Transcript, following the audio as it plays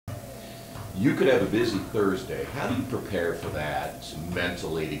You could have a busy Thursday. How do you prepare for that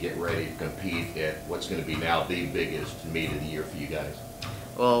mentally to get ready to compete at what's going to be now the biggest meet of the year for you guys?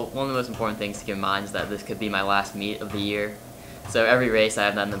 Well, one of the most important things to keep in mind is that this could be my last meet of the year. So every race I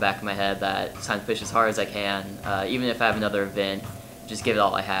have that in the back of my head that it's time to push as hard as I can. Even if I have another event, just give it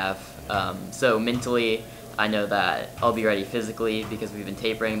all I have. So mentally, I know that I'll be ready physically because we've been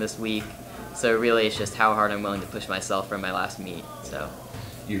tapering this week. So really it's just how hard I'm willing to push myself for my last meet. So.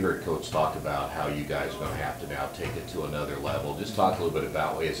 You heard Coach talk about how you guys are going to have to now take it to another level. Just talk a little bit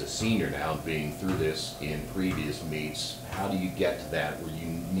about, as a senior now, being through this in previous meets, how do you get to that where you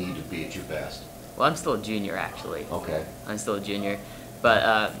need to be at your best? Well, I'm still a junior, actually. Okay. I'm still a junior.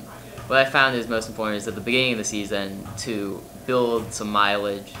 But what I found is most important is at the beginning of the season to build some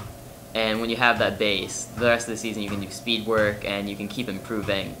mileage. And when you have that base, the rest of the season you can do speed work and you can keep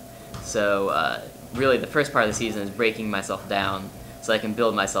improving. So really the first part of the season is breaking myself down so I can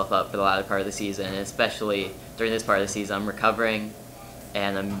build myself up for the latter part of the season. And especially during this part of the season, I'm recovering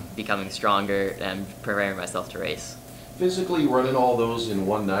and I'm becoming stronger and preparing myself to race. Physically running all those in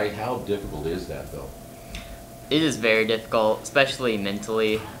one night, how difficult is that though? It is very difficult, especially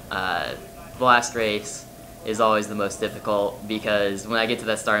mentally. The last race is always the most difficult because when I get to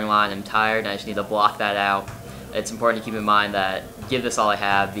that starting line, I'm tired and I just need to block that out. It's important to keep in mind that give this all I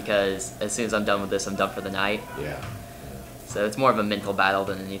have because as soon as I'm done with this, I'm done for the night. Yeah. So it's more of a mental battle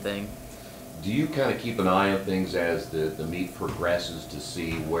than anything. Do you kind of keep an eye on things as the meet progresses to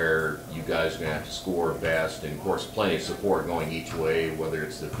see where you guys are going to have to score best? And of course, plenty of support going each way, whether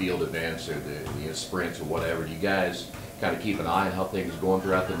it's the field events or the sprints or whatever. Do you guys kind of keep an eye on how things are going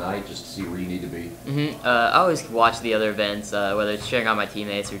throughout the night just to see where you need to be? I always watch the other events, whether it's cheering on my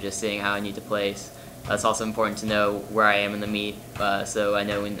teammates or just seeing how I need to place. It's also important to know where I am in the meet, so I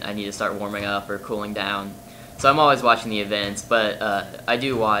know when I need to start warming up or cooling down. So I'm always watching the events, but I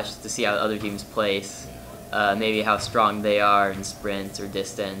do watch to see how other teams place, maybe how strong they are in sprints or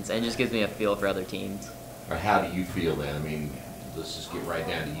distance, and it just gives me a feel for other teams. Or how do you feel then? I mean, let's just get right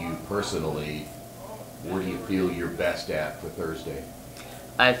down to you personally. Where do you feel you're best at for Thursday?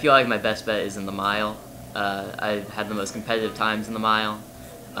 I feel like my best bet is in the mile. I've had the most competitive times in the mile,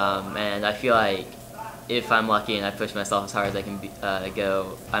 and I feel like if I'm lucky and I push myself as hard as I can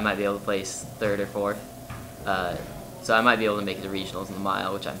go, I might be able to place third or fourth. So I might be able to make it to regionals in the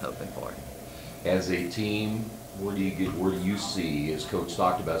mile, which I'm hoping for. As a team, where do you see, as Coach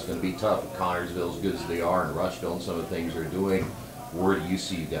talked about, it's going to be tough. Connersville, as good as they are, and Rushville and some of the things they're doing, where do you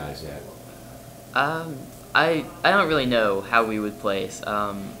see you guys at? I don't really know how we would place.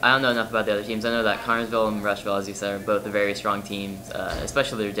 I don't know enough about the other teams. I know that Connersville and Rushville, as you said, are both very strong teams,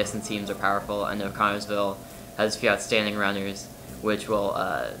 especially their distance teams are powerful. I know Connersville has a few outstanding runners, which will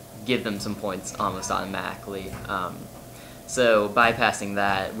give them some points almost automatically. So bypassing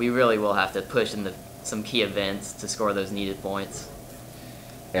that, we really will have to push in some key events to score those needed points.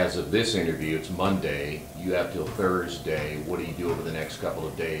 As of this interview, it's Monday. You have till Thursday. What do you do over the next couple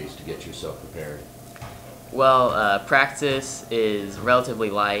of days to get yourself prepared? Well, practice is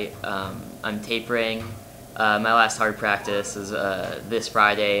relatively light. I'm tapering. My last hard practice is this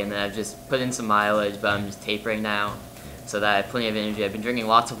Friday, and then I've just put in some mileage, but I'm just tapering now so that I have plenty of energy. I've been drinking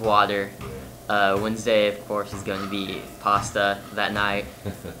lots of water. Wednesday, of course, is going to be pasta that night.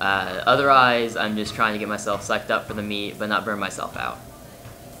 Otherwise, I'm just trying to get myself psyched up for the meet, but not burn myself out.